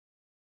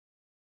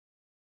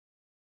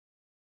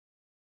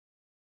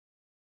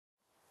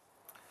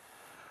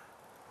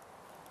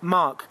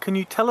Mark, can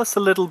you tell us a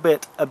little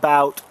bit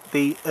about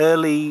the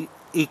early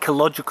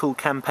ecological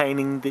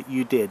campaigning that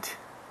you did?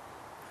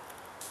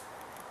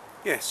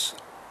 Yes,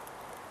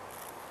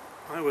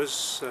 I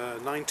was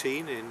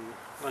 19 in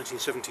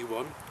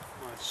 1971,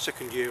 my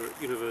second year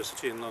at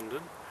university in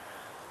London,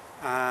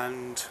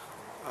 and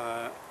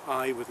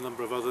I, with a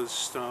number of others,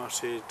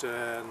 started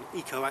an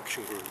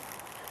eco-action group.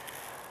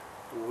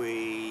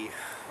 We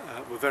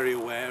were very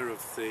aware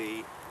of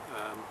the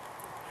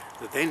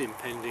then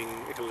impending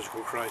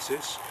ecological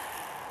crisis,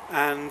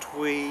 and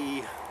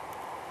we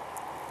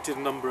did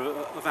a number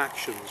of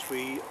actions.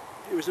 It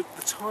was at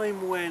the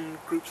time when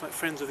groups like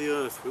Friends of the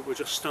Earth were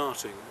just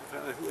starting. In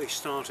fact, I think they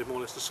started more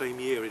or less the same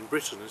year in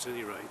Britain, at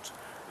any rate,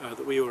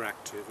 that we were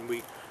active, and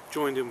we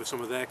joined in with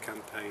some of their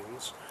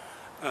campaigns.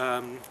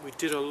 We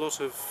did a lot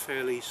of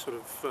fairly sort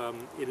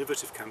of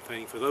innovative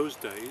campaigning for those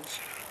days.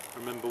 I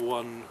remember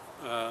one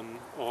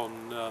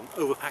on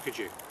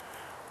overpackaging,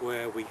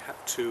 where we had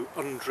to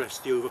undress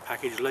the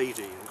overpackaged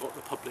lady and got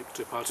the public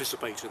to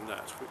participate in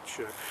that, which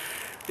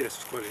yes,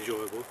 was quite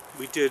enjoyable.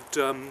 We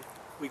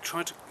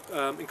tried to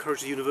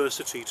encourage the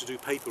university to do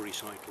paper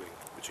recycling,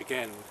 which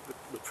again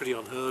was pretty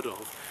unheard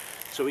of.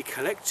 So we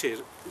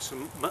collected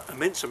some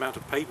immense amount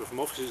of paper from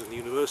offices in the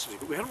university,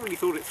 but we hadn't really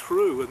thought it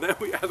through, and then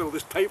we had all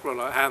this paper on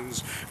our hands,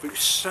 which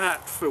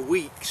sat for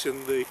weeks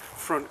in the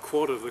front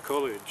quad of the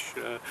college.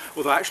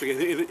 Although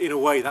actually, in a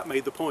way, that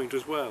made the point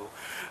as well.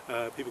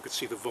 People could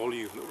see the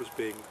volume that was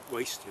being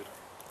wasted.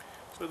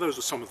 So those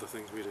are some of the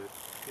things we did.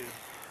 Yeah.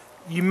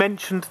 You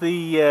mentioned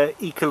the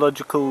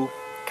ecological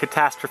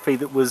catastrophe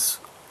that was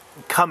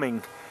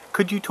coming.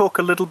 Could you talk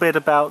a little bit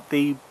about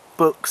the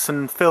books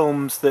and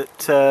films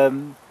that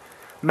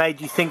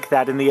made you think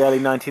that in the early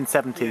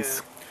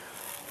 1970s? Yeah.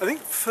 I think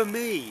for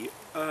me,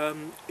 I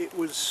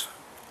must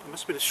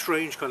have been a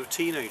strange kind of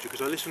teenager,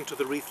 because I listened to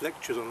the Reith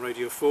lectures on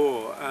Radio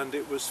 4, and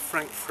it was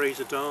Frank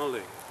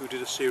Fraser-Darling who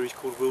did a series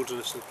called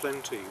Wilderness and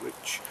Plenty,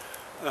 which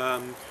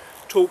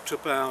talked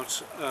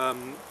about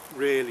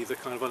really the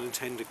kind of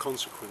unintended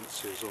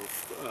consequences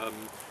of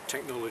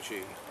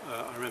technology.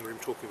 I remember him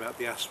talking about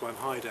the Aswan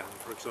high dam,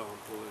 for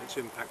example, and its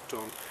impact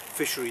on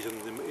fisheries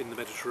in the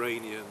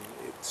Mediterranean,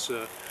 its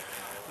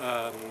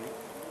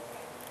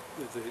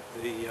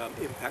the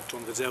impact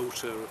on the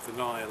delta of the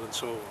Nile and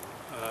so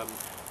on,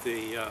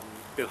 the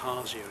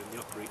bilharzia in the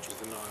upper reaches of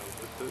the Nile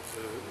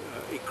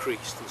that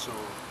increased and so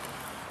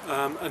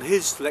on. And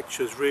his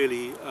lectures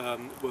really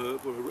were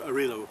a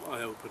real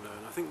eye-opener,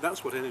 and I think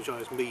that's what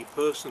energised me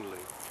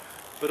personally.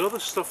 But other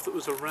stuff that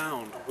was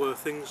around were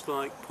things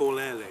like Paul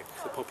Ehrlich,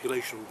 the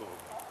population bomb.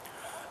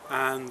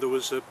 And there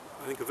was, I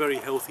think, a very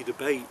healthy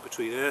debate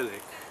between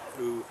Ehrlich,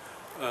 who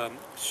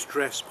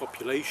stressed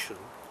population,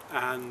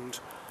 and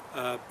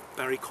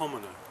Barry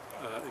Commoner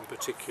in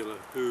particular,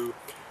 who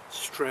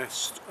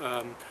stressed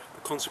the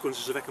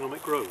consequences of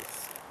economic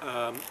growth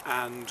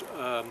and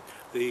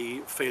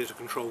the failure to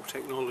control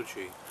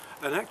technology.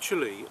 And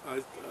actually,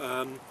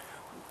 I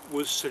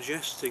was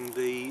suggesting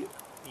the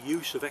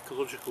use of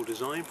ecological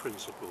design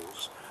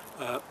principles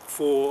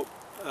for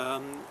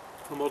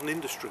modern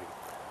industry,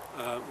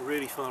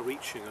 really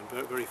far-reaching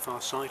and very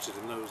far-sighted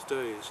in those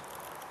days.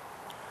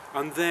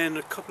 And then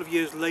a couple of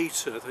years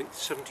later, I think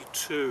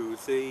 72,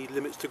 the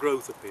Limits to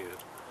Growth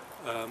appeared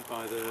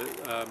by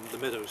the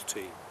Meadows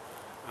team,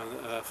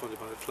 and funded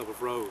by the Club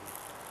of Rome.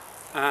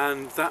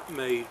 And that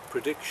made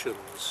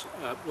predictions.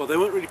 Well, they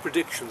weren't really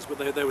predictions, but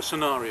they were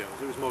scenarios.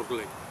 It was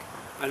modelling.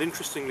 And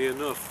interestingly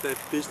enough, their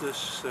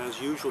business as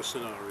usual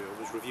scenario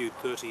was reviewed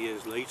 30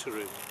 years later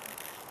in,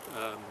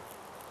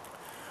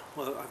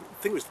 well, I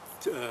think it was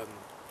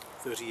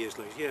 30 years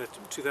later, yeah,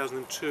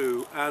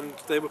 2002, and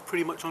they were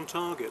pretty much on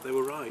target. They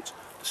were right,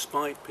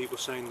 despite people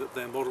saying that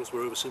their models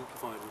were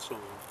oversimplified and so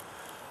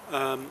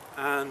on.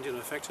 And you know,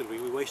 effectively,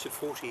 we wasted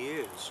 40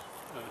 years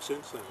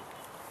since then.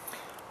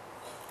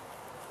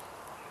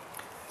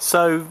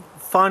 So,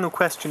 final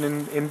question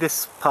in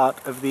this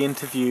part of the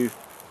interview.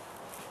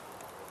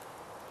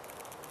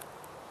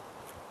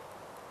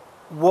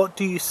 What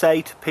do you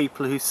say to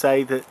people who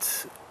say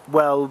that,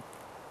 well,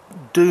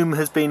 doom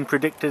has been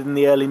predicted in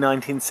the early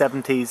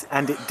 1970s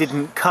and it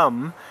didn't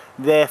come,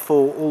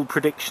 therefore all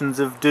predictions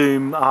of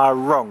doom are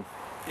wrong?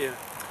 Yeah.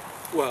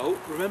 Well,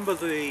 remember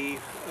the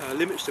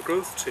Limits to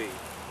Growth team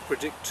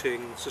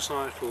predicting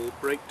societal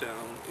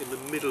breakdown in the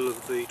middle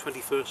of the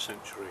 21st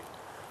century.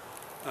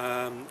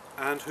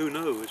 And who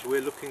knows,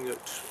 we're looking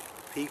at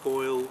peak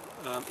oil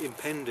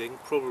impending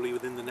probably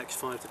within the next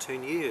 5 to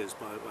 10 years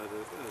by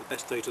the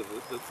best data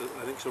that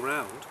I think is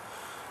around.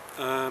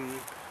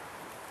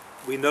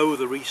 We know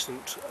the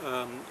recent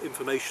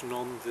information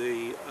on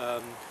the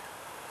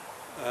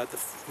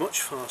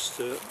much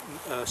faster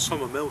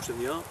summer melt in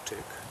the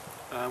Arctic.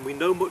 We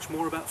know much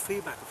more about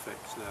feedback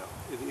effects now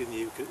in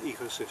the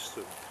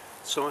ecosystem.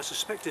 So I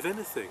suspect, if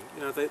anything,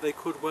 you know, they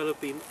could well have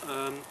been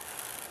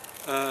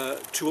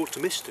too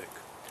optimistic.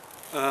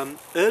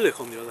 Ehrlich,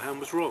 on the other hand,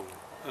 was wrong.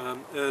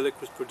 Ehrlich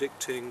was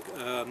predicting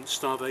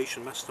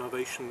starvation, mass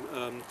starvation,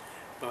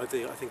 by I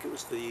think it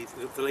was the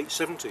late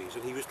 70s,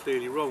 and he was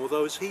clearly wrong.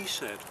 Although, as he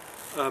said,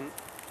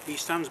 he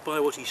stands by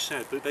what he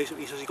said, but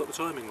basically he says he got the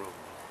timing wrong.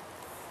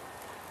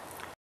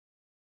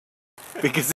 Because